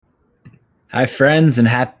Hi, friends, and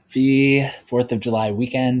happy 4th of July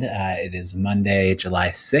weekend. It is Monday, July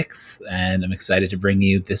 6th, and I'm excited to bring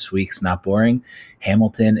you this week's Not Boring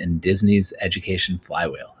Hamilton and Disney's Education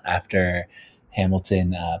Flywheel after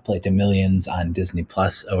Hamilton played to millions on Disney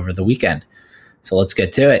Plus over the weekend. So let's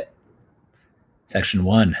get to it. Section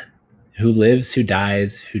 1. Who lives, who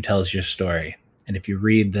dies, who tells your story? And if you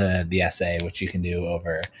read the essay, which you can do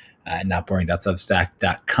over at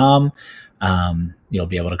notboring.substack.com, you'll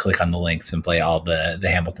be able to click on the links and play all the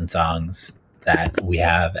Hamilton songs that we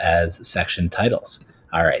have as section titles.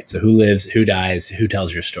 All right, so who lives, who dies, who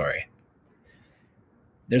tells your story?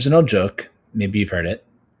 There's an old joke, maybe you've heard it,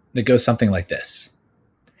 that goes something like this.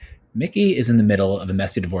 Mickey is in the middle of a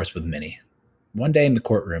messy divorce with Minnie. One day in the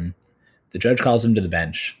courtroom, the judge calls him to the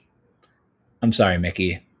bench. I'm sorry,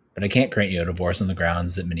 Mickey, but I can't grant you a divorce on the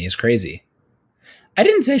grounds that Minnie is crazy. I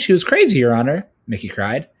didn't say she was crazy, Your Honor, Mickey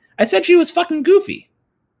cried. I said she was fucking goofy.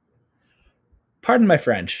 Pardon my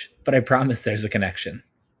French, but I promise there's a connection.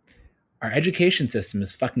 Our education system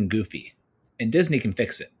is fucking goofy, and Disney can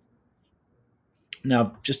fix it.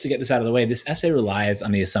 Now, just to get this out of the way, this essay relies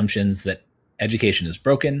on the assumptions that education is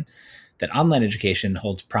broken, that online education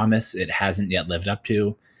holds promise it hasn't yet lived up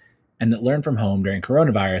to, and that Learn from Home during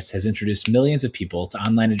coronavirus has introduced millions of people to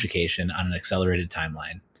online education on an accelerated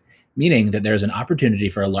timeline, meaning that there is an opportunity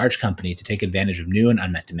for a large company to take advantage of new and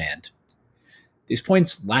unmet demand. These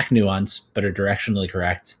points lack nuance, but are directionally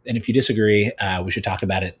correct. And if you disagree, we should talk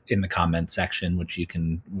about it in the comments section, which you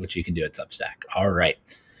can do at Substack. All right.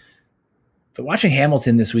 But watching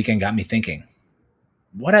Hamilton this weekend got me thinking,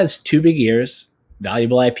 what has two big ears,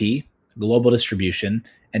 valuable IP, global distribution,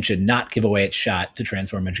 and should not give away its shot to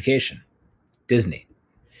transform education? Disney.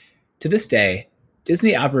 To this day,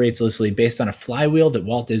 Disney operates loosely based on a flywheel that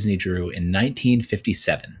Walt Disney drew in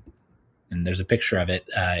 1957. And there's a picture of it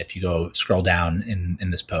if you go scroll down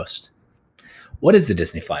in this post. What is the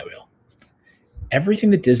Disney flywheel?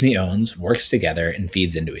 Everything that Disney owns works together and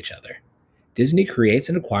feeds into each other. Disney creates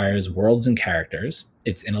and acquires worlds and characters,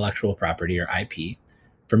 its intellectual property or IP,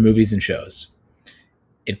 for movies and shows.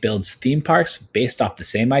 It builds theme parks based off the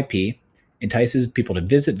same IP, entices people to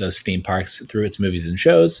visit those theme parks through its movies and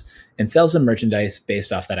shows, and sells them merchandise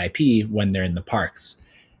based off that IP when they're in the parks.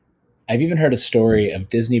 I've even heard a story of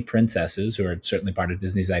Disney princesses, who are certainly part of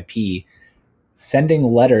Disney's IP, sending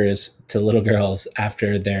letters to little girls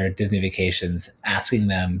after their Disney vacations, asking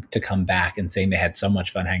them to come back and saying they had so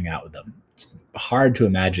much fun hanging out with them. It's hard to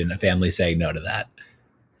imagine a family saying no to that.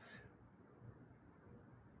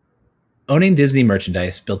 Owning Disney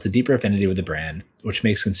merchandise built a deeper affinity with the brand, which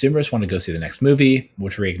makes consumers want to go see the next movie,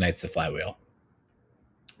 which reignites the flywheel.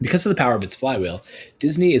 Because of the power of its flywheel,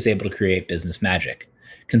 Disney is able to create business magic.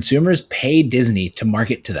 Consumers pay Disney to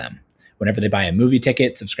market to them whenever they buy a movie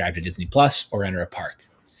ticket, subscribe to Disney Plus, or enter a park.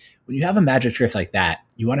 When you have a magic trick like that,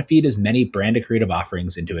 you want to feed as many branded creative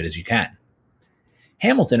offerings into it as you can.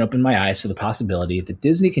 Hamilton opened my eyes to the possibility that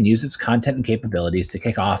Disney can use its content and capabilities to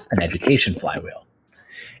kick off an education flywheel.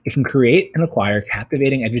 It can create and acquire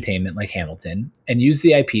captivating edutainment like Hamilton and use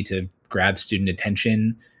the IP to grab student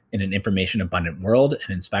attention in an information-abundant world and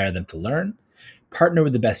inspire them to learn, partner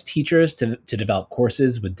with the best teachers to develop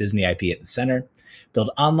courses with Disney IP at the center, build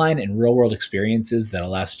online and real-world experiences that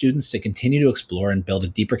allow students to continue to explore and build a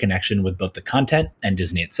deeper connection with both the content and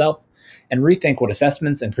Disney itself, and rethink what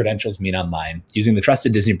assessments and credentials mean online, using the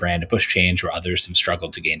trusted Disney brand to push change where others have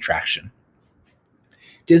struggled to gain traction.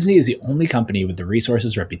 Disney is the only company with the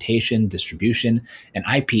resources, reputation, distribution, and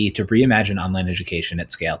IP to reimagine online education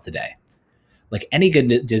at scale today. Like any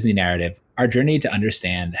good Disney narrative, our journey to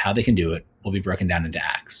understand how they can do it will be broken down into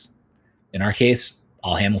acts. In our case,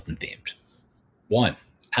 all Hamilton themed. 1.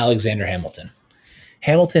 Alexander Hamilton.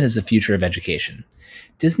 Hamilton is the future of education.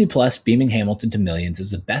 Disney Plus beaming Hamilton to millions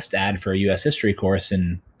is the best ad for a U.S. history course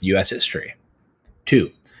in U.S. history.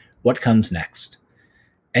 2. What comes next?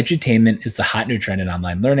 Edutainment is the hot new trend in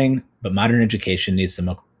online learning, but modern education needs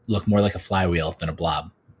to look more like a flywheel than a blob.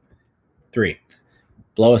 3.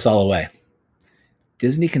 Blow us all away.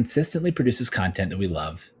 Disney consistently produces content that we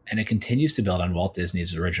love, and it continues to build on Walt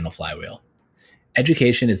Disney's original flywheel.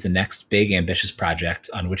 Education is the next big, ambitious project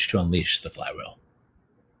on which to unleash the flywheel.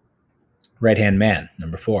 Right-hand man,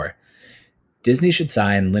 number 4. Disney should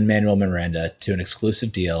sign Lin-Manuel Miranda to an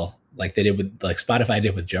exclusive deal like Spotify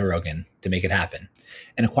did with Joe Rogan to make it happen,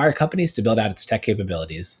 and acquire companies to build out its tech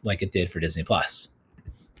capabilities like it did for Disney+.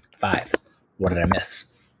 5. What did I miss?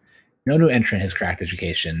 No new entrant has cracked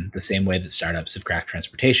education the same way that startups have cracked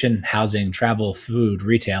transportation, housing, travel, food,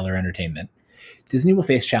 retail, or entertainment. Disney will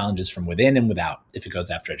face challenges from within and without if it goes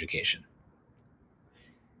after education.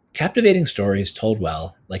 Captivating stories told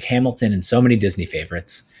well, like Hamilton and so many Disney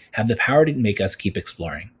favorites, have the power to make us keep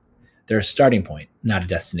exploring. They're a starting point, not a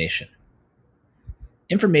destination.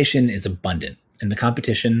 Information is abundant, and the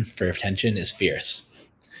competition for attention is fierce.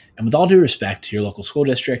 And with all due respect to your local school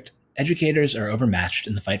district, educators are overmatched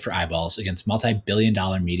in the fight for eyeballs against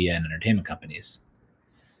multi-billion-dollar media and entertainment companies.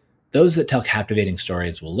 Those that tell captivating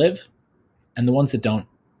stories will live, and the ones that don't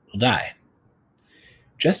will die.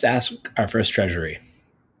 Just ask our first Treasury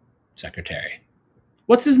Secretary.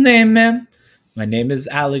 What's his name, ma'am? My name is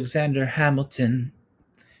Alexander Hamilton.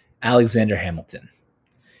 Alexander Hamilton.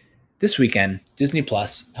 This weekend, Disney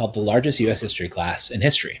Plus held the largest U.S. history class in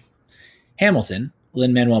history. Hamilton,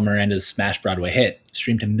 Lin-Manuel Miranda's smash Broadway hit,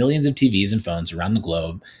 streamed to millions of TVs and phones around the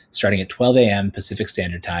globe, starting at 12 a.m. Pacific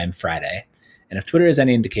Standard Time Friday. And if Twitter is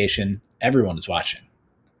any indication, everyone is watching.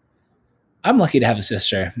 I'm lucky to have a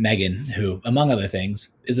sister, Megan, who, among other things,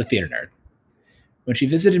 is a theater nerd. When she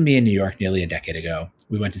visited me in New York nearly a decade ago,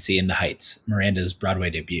 we went to see In the Heights, Miranda's Broadway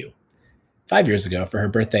debut. 5 years ago, for her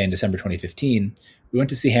birthday in December 2015, we went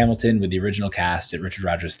to see Hamilton with the original cast at Richard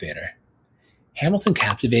Rodgers Theater. Hamilton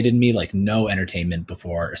captivated me like no entertainment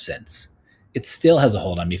before or since. It still has a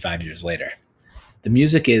hold on me 5 years later. The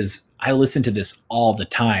music is, I listen to this all the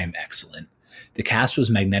time, excellent. The cast was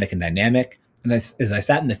magnetic and dynamic, and as I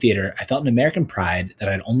sat in the theater, I felt an American pride that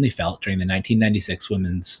I'd only felt during the 1996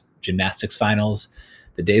 women's gymnastics finals,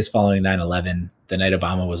 the days following 9/11, the night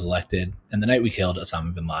Obama was elected, and the night we killed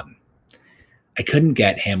Osama bin Laden. I couldn't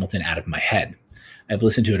get Hamilton out of my head. I've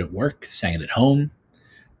listened to it at work, sang it at home.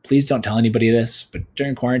 Please don't tell anybody this, but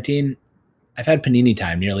during quarantine, I've had panini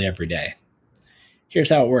time nearly every day. Here's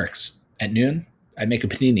how it works. At noon, I make a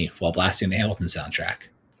panini while blasting the Hamilton soundtrack.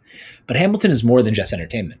 But Hamilton is more than just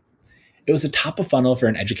entertainment. It was a top of funnel for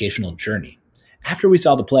an educational journey. After we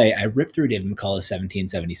saw the play, I ripped through David McCullough's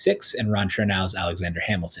 1776 and Ron Chernow's Alexander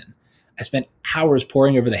Hamilton. I spent hours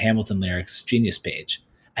poring over the Hamilton lyrics Genius page.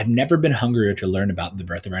 I've never been hungrier to learn about the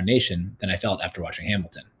birth of our nation than I felt after watching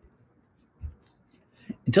Hamilton.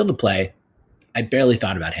 Until the play, I barely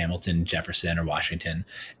thought about Hamilton, Jefferson, or Washington,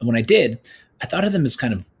 and when I did, I thought of them as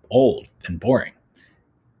kind of old and boring.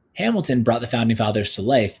 Hamilton brought the Founding Fathers to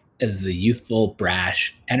life as the youthful,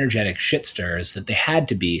 brash, energetic shit-stirrers that they had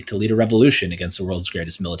to be to lead a revolution against the world's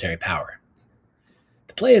greatest military power.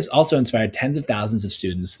 The play has also inspired tens of thousands of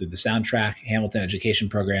students through the soundtrack, Hamilton Education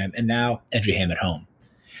Program, and now EduHam at Home.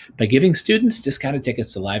 By giving students discounted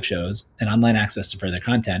tickets to live shows and online access to further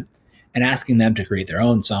content, and asking them to create their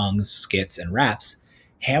own songs, skits, and raps,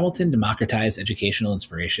 Hamilton democratized educational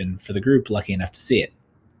inspiration for the group lucky enough to see it.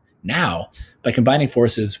 Now, by combining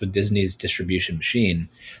forces with Disney's distribution machine,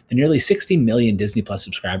 the nearly 60 million Disney Plus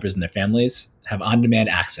subscribers and their families have on-demand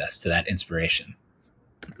access to that inspiration.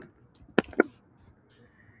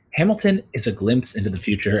 Hamilton is a glimpse into the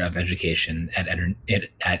future of education at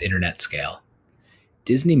internet scale.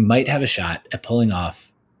 Disney might have a shot at pulling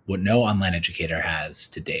off what no online educator has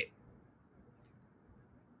to date.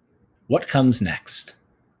 What comes next?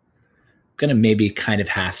 I'm going to maybe kind of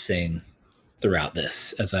half sing throughout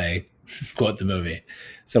this as I quote the movie.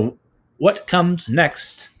 So, what comes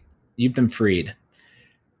next? You've been freed.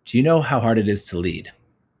 Do you know how hard it is to lead?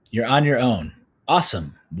 You're on your own.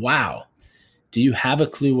 Awesome. Wow. Do you have a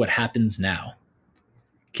clue what happens now?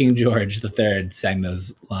 King George III sang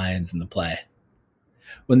those lines in the play.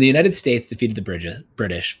 When the United States defeated the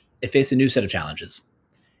British, it faced a new set of challenges.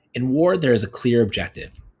 In war, there is a clear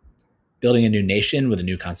objective. Building a new nation with a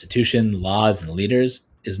new constitution, laws, and leaders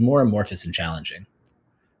is more amorphous and challenging.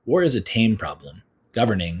 War is a tame problem.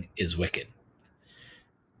 Governing is wicked.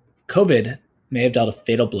 COVID may have dealt a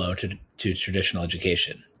fatal blow to traditional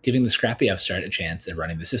education, giving the scrappy upstart a chance at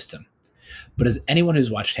running the system. But as anyone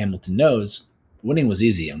who's watched Hamilton knows, winning was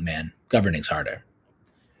easy, young man. Governing's harder.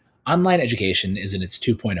 Online education is in its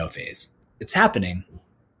 2.0 phase. It's happening,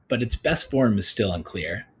 but its best form is still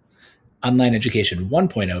unclear. Online Education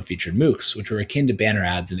 1.0 featured MOOCs, which were akin to banner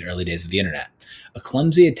ads in the early days of the internet, a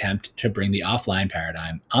clumsy attempt to bring the offline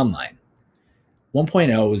paradigm online.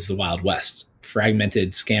 1.0 was the Wild West,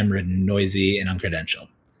 fragmented, scam-ridden, noisy, and uncredentialed.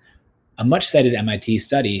 A much-cited MIT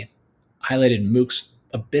study highlighted MOOCs'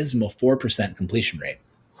 abysmal 4% completion rate.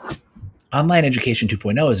 Online Education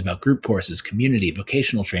 2.0 is about group courses, community,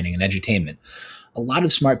 vocational training, and edutainment. A lot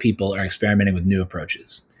of smart people are experimenting with new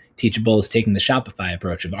approaches. Teachable is taking the Shopify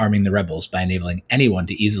approach of arming the rebels by enabling anyone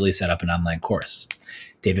to easily set up an online course.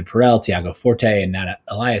 David Perel, Tiago Forte, and Nata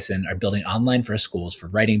Eliason are building online-first schools for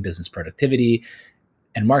writing, business productivity,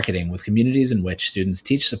 and marketing with communities in which students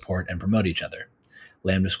teach, support, and promote each other.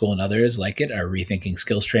 Lambda School and others like it are rethinking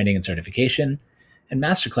skills training and certification, and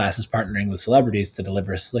Masterclass is partnering with celebrities to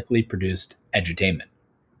deliver slickly produced edutainment.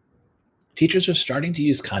 Teachers are starting to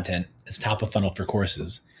use content as top of funnel for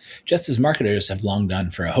courses, just as marketers have long done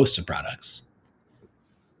for a host of products.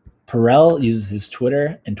 Perel uses his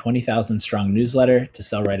Twitter and 20,000 strong newsletter to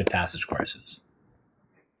sell rite of passage courses.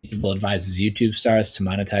 Teachable advises YouTube stars to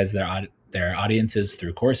monetize their audiences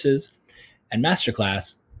through courses, and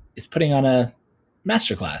Masterclass is putting on a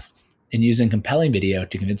masterclass in using compelling video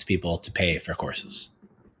to convince people to pay for courses.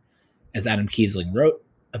 As Adam Kiesling wrote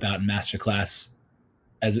about Masterclass,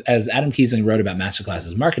 as Adam Kiesling wrote about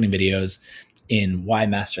Masterclass's marketing videos in Why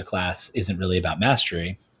Masterclass Isn't Really About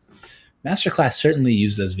Mastery, Masterclass certainly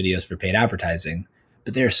used those videos for paid advertising,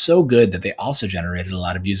 but they are so good that they also generated a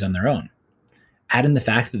lot of views on their own. Add in the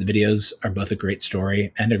fact that the videos are both a great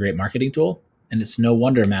story and a great marketing tool, and it's no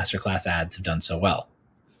wonder Masterclass ads have done so well.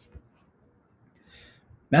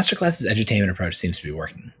 Masterclass's edutainment approach seems to be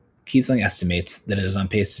working. Kiesling estimates that it is on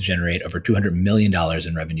pace to generate over $200 million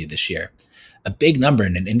in revenue this year, a big number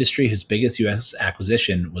in an industry whose biggest U.S.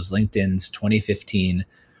 acquisition was LinkedIn's 2015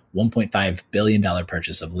 $1.5 billion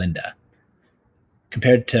purchase of Lynda.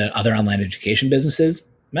 Compared to other online education businesses,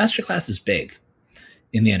 Masterclass is big.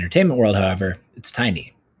 In the entertainment world, however, it's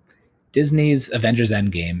tiny. Disney's Avengers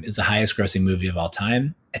Endgame is the highest grossing movie of all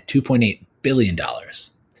time at $2.8 billion.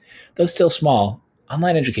 Though still small,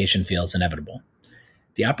 online education feels inevitable.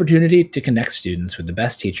 The opportunity to connect students with the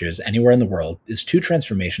best teachers anywhere in the world is too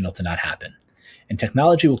transformational to not happen, and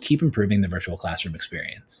technology will keep improving the virtual classroom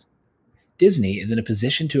experience. Disney is in a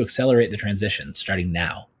position to accelerate the transition starting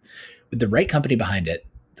now. With the right company behind it,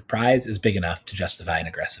 the prize is big enough to justify an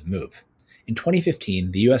aggressive move. In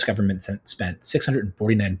 2015, the U.S. government spent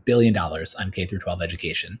 $649 billion on K-12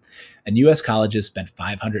 education, and U.S. colleges spent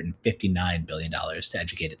 $559 billion to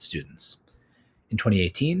educate its students. In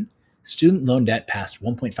 2018, student loan debt passed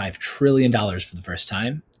 $1.5 trillion for the first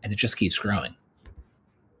time, and it just keeps growing.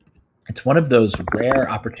 It's one of those rare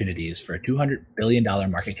opportunities for a $200 billion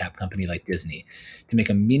market cap company like Disney to make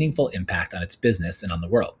a meaningful impact on its business and on the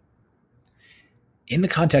world. In the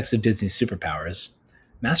context of Disney's superpowers,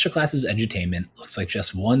 Masterclass's edutainment looks like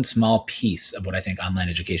just one small piece of what I think online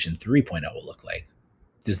education 3.0 will look like: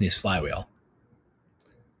 Disney's Flywheel.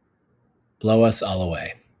 Blow us all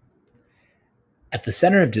away. At the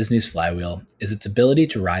center of Disney's Flywheel is its ability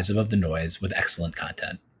to rise above the noise with excellent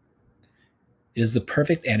content. It is the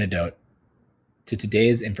perfect antidote to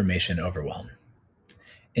today's information overwhelm.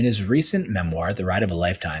 In his recent memoir, The Ride of a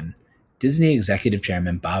Lifetime, Disney executive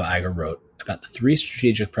chairman Bob Iger wrote about the three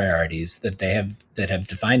strategic priorities that have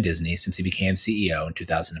defined Disney since he became CEO in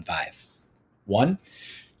 2005. 1.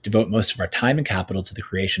 Devote most of our time and capital to the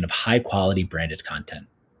creation of high-quality branded content.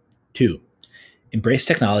 2. Embrace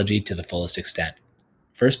technology to the fullest extent,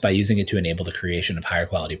 first by using it to enable the creation of higher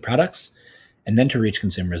quality products, and then to reach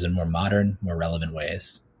consumers in more modern, more relevant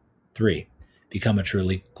ways. 3. Become a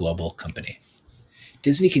truly global company.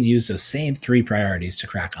 Disney can use those same three priorities to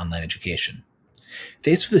crack online education.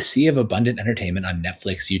 Faced with a sea of abundant entertainment on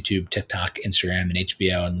Netflix, YouTube, TikTok, Instagram, and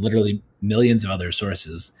HBO, and literally millions of other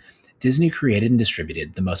sources, Disney created and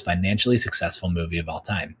distributed the most financially successful movie of all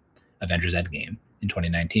time, Avengers Endgame, in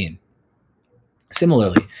 2019.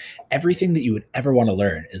 Similarly, everything that you would ever want to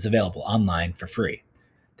learn is available online for free.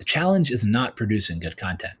 The challenge is not producing good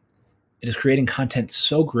content. It is creating content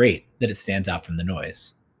so great that it stands out from the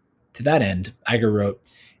noise. To that end, Iger wrote,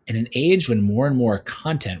 "In an age when more and more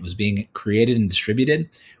content was being created and distributed,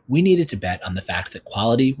 we needed to bet on the fact that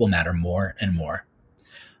quality will matter more and more.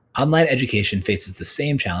 Online education faces the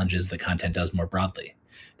same challenges that content does more broadly.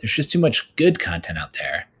 There's just too much good content out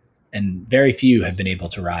there, and very few have been able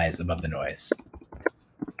to rise above the noise."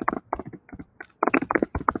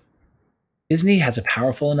 Disney has a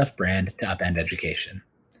powerful enough brand to upend education.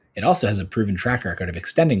 It also has a proven track record of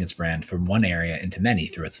extending its brand from one area into many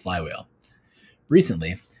through its flywheel.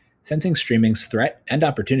 Recently, sensing streaming's threat and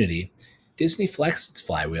opportunity, Disney flexed its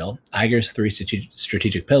flywheel, Iger's three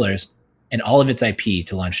strategic pillars, and all of its IP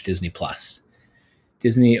to launch Disney+.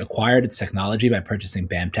 Disney acquired its technology by purchasing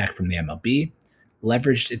BAMTech from the MLB,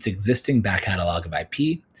 leveraged its existing back catalog of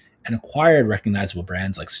IP, and acquired recognizable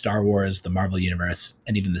brands like Star Wars, the Marvel Universe,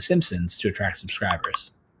 and even The Simpsons to attract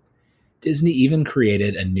subscribers. Disney even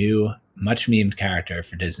created a new, much-memed character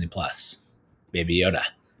for Disney+, Baby Yoda.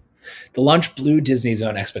 The launch blew Disney's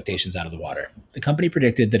own expectations out of the water. The company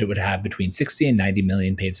predicted that it would have between 60 and 90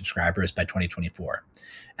 million paid subscribers by 2024.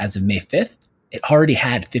 As of May 5th, it already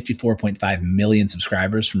had 54.5 million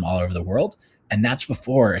subscribers from all over the world, and that's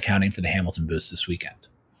before accounting for the Hamilton boost this weekend.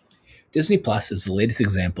 Disney Plus is the latest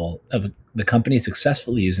example of the company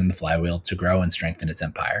successfully using the flywheel to grow and strengthen its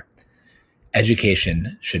empire.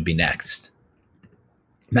 Education should be next.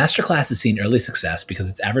 Masterclass has seen early success because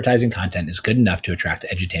its advertising content is good enough to attract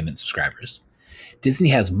edutainment subscribers. Disney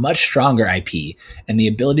has much stronger IP and the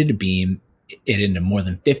ability to beam it into more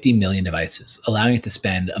than 50 million devices, allowing it to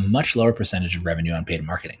spend a much lower percentage of revenue on paid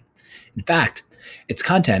marketing. In fact, its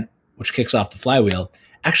content, which kicks off the flywheel,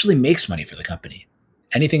 actually makes money for the company.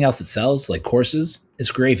 Anything else it sells, like courses,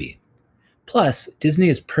 is gravy. Plus, Disney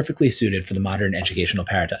is perfectly suited for the modern educational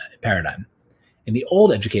paradigm. In the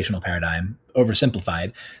old educational paradigm,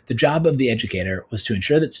 oversimplified, the job of the educator was to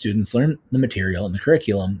ensure that students learn the material in the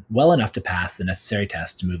curriculum well enough to pass the necessary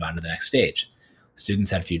tests to move on to the next stage. Students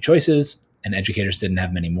had few choices, and educators didn't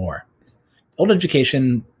have many more. Old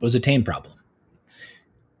education was a tame problem.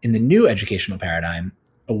 In the new educational paradigm,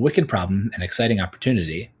 a wicked problem and exciting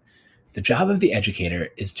opportunity, the job of the educator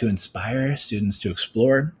is to inspire students to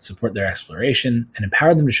explore, support their exploration, and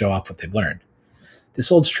empower them to show off what they've learned. This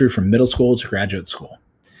holds true from middle school to graduate school.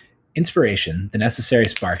 Inspiration, the necessary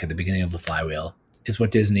spark at the beginning of the flywheel, is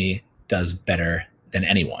what Disney does better than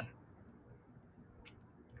anyone.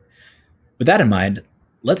 With that in mind,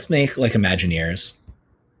 let's make like Imagineers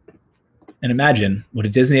and imagine what a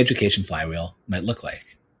Disney education flywheel might look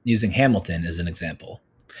like, using Hamilton as an example.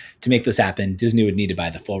 To make this happen, Disney would need to buy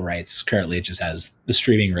the full rights. Currently, it just has the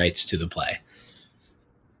streaming rights to the play.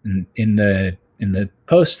 And in the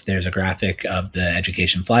post, there's a graphic of the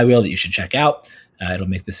education flywheel that you should check out. It'll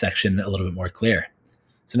make this section a little bit more clear.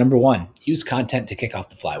 So number one, use content to kick off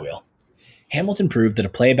the flywheel. Hamilton proved that a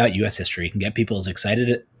play about U.S. history can get people as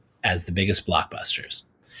excited as the biggest blockbusters.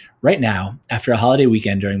 Right now, after a holiday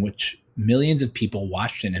weekend during which millions of people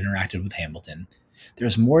watched and interacted with Hamilton,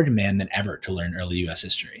 there's more demand than ever to learn early U.S.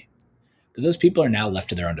 history. But those people are now left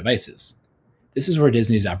to their own devices. This is where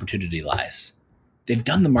Disney's opportunity lies. They've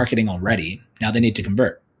done the marketing already, now they need to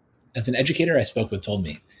convert. As an educator I spoke with told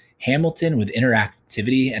me, Hamilton with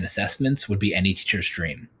interactivity and assessments would be any teacher's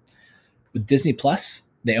dream. With Disney Plus,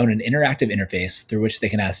 they own an interactive interface through which they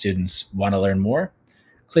can ask students, want to learn more?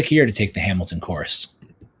 Click here to take the Hamilton course.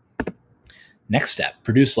 Next step,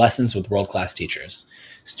 produce lessons with world-class teachers.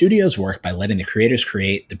 Studios work by letting the creators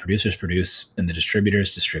create, the producers produce, and the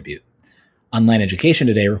distributors distribute. Online education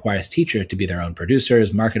today requires teachers to be their own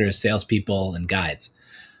producers, marketers, salespeople, and guides.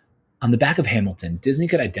 On the back of Hamilton, Disney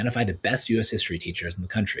could identify the best U.S. history teachers in the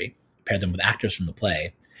country, pair them with actors from the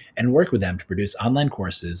play, and work with them to produce online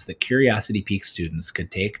courses that Curiosity Peak students could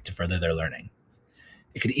take to further their learning.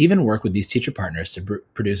 It could even work with these teacher partners to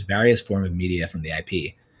produce various forms of media from the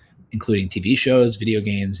IP, including TV shows, video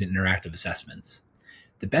games, and interactive assessments.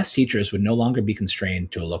 The best teachers would no longer be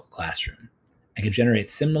constrained to a local classroom and could generate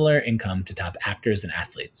similar income to top actors and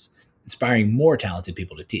athletes, inspiring more talented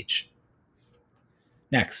people to teach.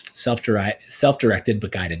 Next, self-directed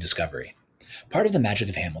but guided discovery. Part of the magic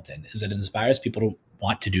of Hamilton is that it inspires people to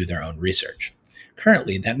want to do their own research.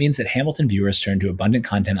 Currently, that means that Hamilton viewers turn to abundant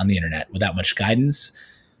content on the internet without much guidance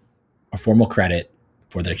or formal credit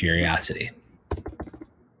for their curiosity.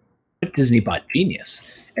 If Disney bought Genius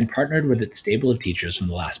and partnered with its stable of teachers from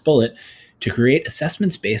the last bullet to create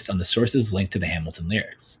assessments based on the sources linked to the Hamilton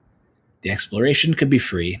lyrics. The exploration could be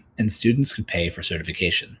free, and students could pay for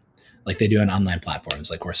certification, like they do on online platforms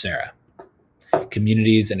like Coursera.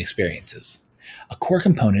 Communities and experiences. A core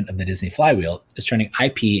component of the Disney flywheel is turning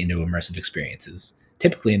IP into immersive experiences,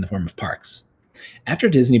 typically in the form of parks. After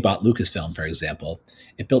Disney bought Lucasfilm, for example,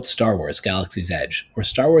 it built Star Wars Galaxy's Edge, where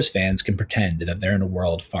Star Wars fans can pretend that they're in a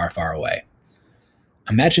world far, far away.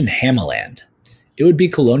 Imagine Hamaland. It would be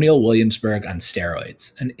Colonial Williamsburg on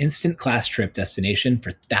steroids, an instant class trip destination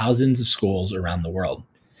for thousands of schools around the world.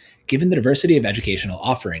 Given the diversity of educational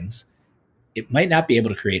offerings, it might not be able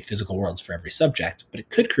to create physical worlds for every subject, but it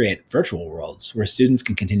could create virtual worlds where students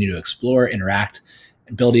can continue to explore, interact,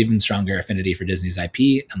 and build even stronger affinity for Disney's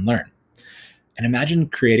IP and learn. And imagine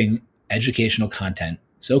creating educational content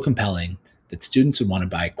so compelling that students would want to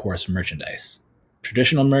buy course merchandise,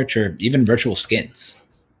 traditional merch, or even virtual skins.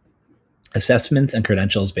 Assessments and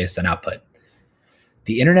credentials based on output.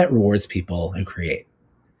 The internet rewards people who create.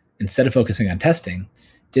 Instead of focusing on testing,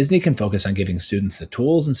 Disney can focus on giving students the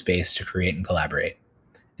tools and space to create and collaborate.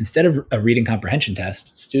 Instead of a reading comprehension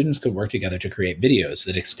test, students could work together to create videos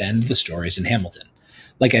that extend the stories in Hamilton,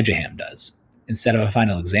 like EduHam does. Instead of a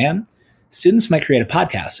final exam, students might create a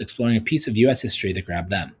podcast exploring a piece of U.S. history that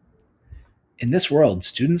grabbed them. In this world,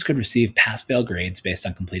 students could receive pass-fail grades based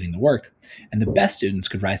on completing the work, and the best students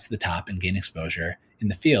could rise to the top and gain exposure in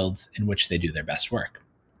the fields in which they do their best work.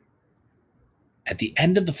 At the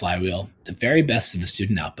end of the flywheel, the very best of the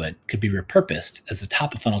student output could be repurposed as the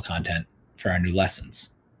top-of-funnel content for our new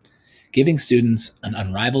lessons, giving students an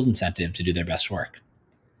unrivaled incentive to do their best work.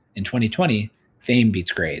 In 2020, fame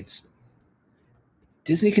beats grades.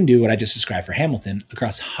 Disney can do what I just described for Hamilton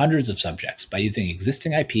across hundreds of subjects by using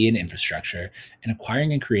existing IP and infrastructure and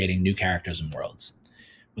acquiring and creating new characters and worlds.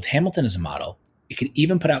 With Hamilton as a model, it could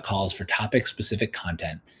even put out calls for topic-specific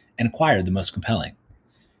content and acquire the most compelling.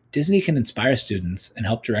 Disney can inspire students and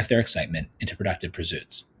help direct their excitement into productive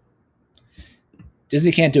pursuits.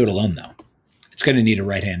 Disney can't do it alone, though. It's going to need a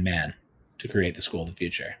right-hand man to create the school of the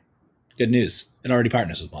future. Good news, it already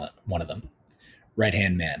partners with one of them.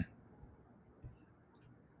 Right-hand man.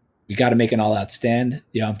 We got to make an all-out stand.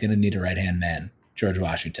 Yeah, I'm going to need a right-hand man. George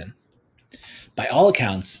Washington. By all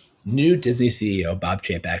accounts, new Disney CEO Bob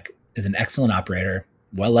Chapek is an excellent operator,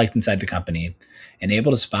 well-liked inside the company, and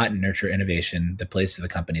able to spot and nurture innovation that plays to the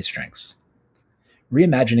company's strengths.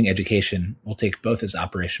 Reimagining education will take both his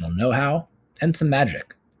operational know-how and some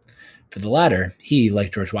magic. For the latter, he,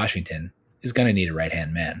 like George Washington, is going to need a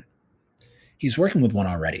right-hand man. He's working with one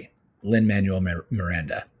already, Lin-Manuel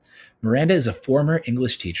Miranda. Miranda is a former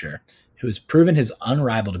English teacher who has proven his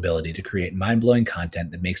unrivaled ability to create mind-blowing content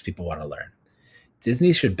that makes people want to learn.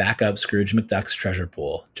 Disney should back up Scrooge McDuck's treasure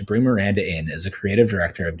pool to bring Miranda in as a creative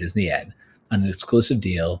director of Disney Ed on an exclusive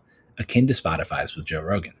deal akin to Spotify's with Joe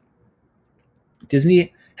Rogan.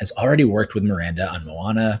 Disney has already worked with Miranda on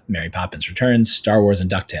Moana, Mary Poppins Returns, Star Wars, and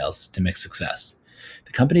DuckTales to mixed success.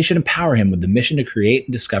 The company should empower him with the mission to create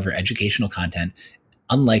and discover educational content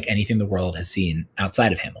unlike anything the world has seen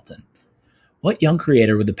outside of Hamilton. What young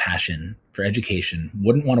creator with a passion for education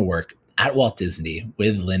wouldn't want to work at Walt Disney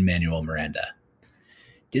with Lin-Manuel Miranda?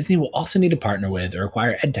 Disney will also need to partner with or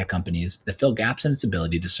acquire edtech companies that fill gaps in its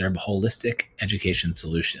ability to serve a holistic education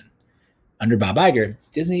solution. Under Bob Iger,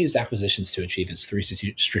 Disney used acquisitions to achieve its three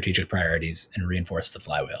strategic priorities and reinforce the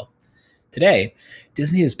flywheel. Today,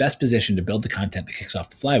 Disney is best positioned to build the content that kicks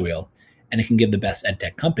off the flywheel, and it can give the best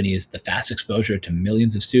edtech companies the fast exposure to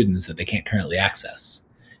millions of students that they can't currently access.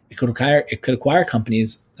 It could acquire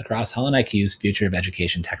companies across Helen IQ's future of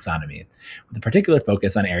education taxonomy, with a particular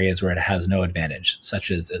focus on areas where it has no advantage,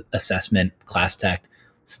 such as assessment, class tech,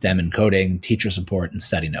 STEM and coding, teacher support, and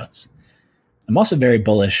study notes. I'm also very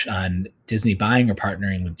bullish on Disney buying or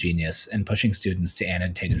partnering with Genius and pushing students to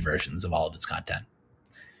annotated versions of all of its content.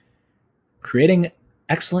 Creating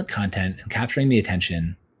excellent content and capturing the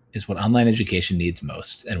attention is what online education needs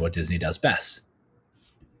most and what Disney does best.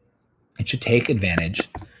 It should take advantage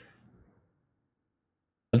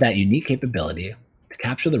of that unique capability to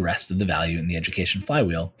capture the rest of the value in the education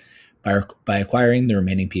flywheel by acquiring the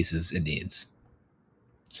remaining pieces it needs.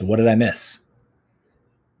 So what did I miss?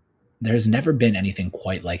 There has never been anything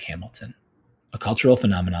quite like Hamilton, a cultural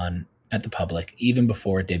phenomenon at the public even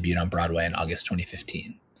before it debuted on Broadway in August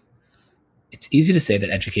 2015. It's easy to say that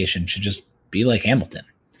education should just be like Hamilton.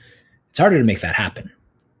 It's harder to make that happen.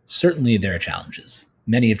 Certainly there are challenges.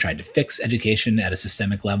 Many have tried to fix education at a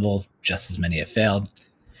systemic level, just as many have failed.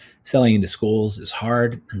 Selling into schools is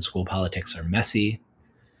hard, and school politics are messy.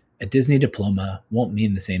 A Disney diploma won't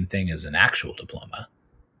mean the same thing as an actual diploma.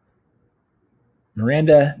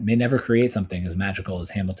 Miranda may never create something as magical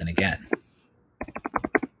as Hamilton again.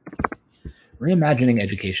 Reimagining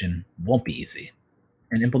education won't be easy,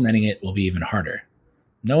 and implementing it will be even harder.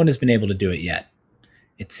 No one has been able to do it yet.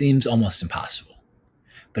 It seems almost impossible.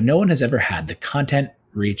 But no one has ever had the content,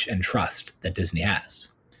 reach, and trust that Disney has.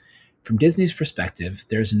 From Disney's perspective,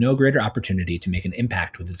 there is no greater opportunity to make an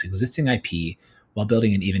impact with its existing IP while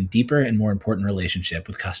building an even deeper and more important relationship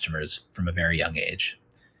with customers from a very young age.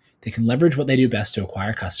 They can leverage what they do best to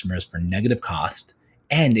acquire customers for negative cost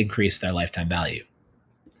and increase their lifetime value.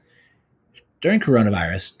 During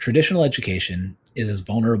coronavirus, traditional education is as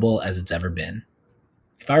vulnerable as it's ever been.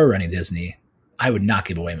 If I were running Disney, I would not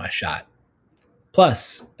give away my shot.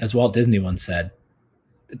 Plus, as Walt Disney once said,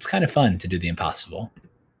 it's kind of fun to do the impossible.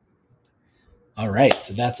 All right,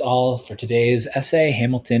 so that's all for today's essay,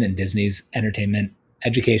 Hamilton and Disney's Entertainment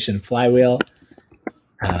Education Flywheel.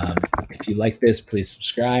 If you like this, please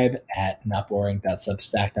subscribe at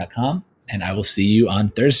notboring.substack.com, and I will see you on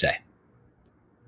Thursday.